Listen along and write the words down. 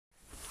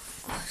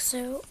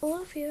So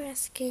all of you are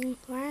asking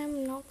why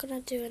I'm not gonna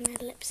do an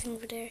lip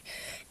sync video.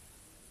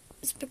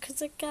 It's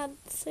because I can't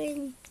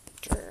sing.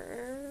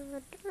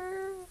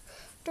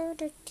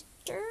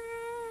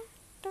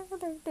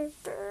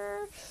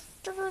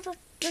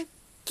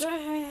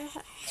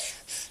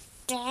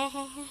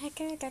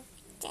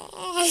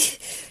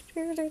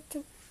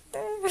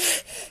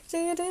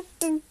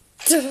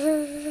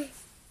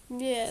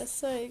 Yeah,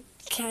 sorry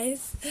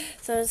guys.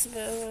 So it's a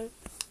bit of a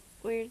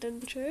weird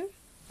intro.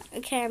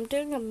 Okay, I'm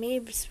doing a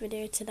memes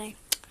video today.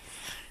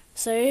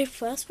 So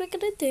first we're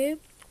gonna do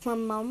My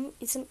Mum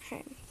Isn't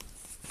Home.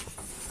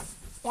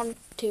 1,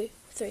 2,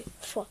 3,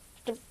 4.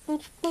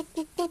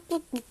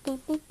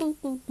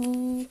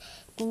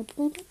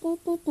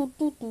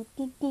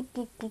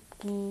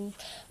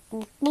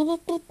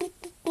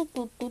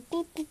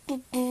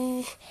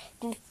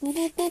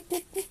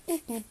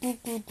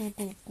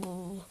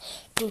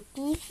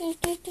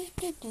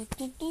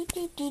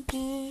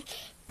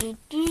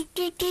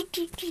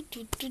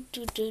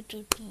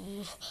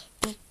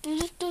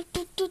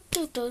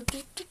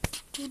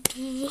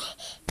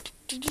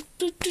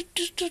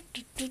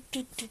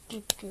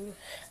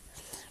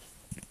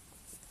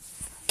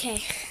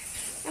 Okay,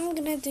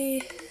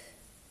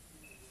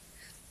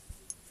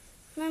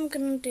 I'm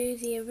gonna do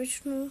the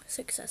original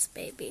Success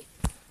Baby.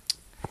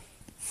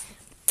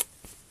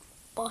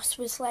 Boss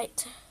was late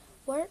to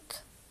work.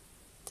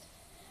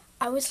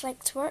 I was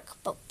late to work,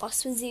 but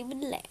boss was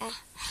even later.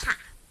 Ha!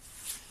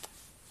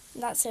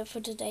 That's it for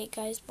today,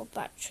 guys. My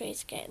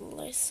battery's getting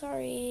low.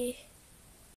 Sorry.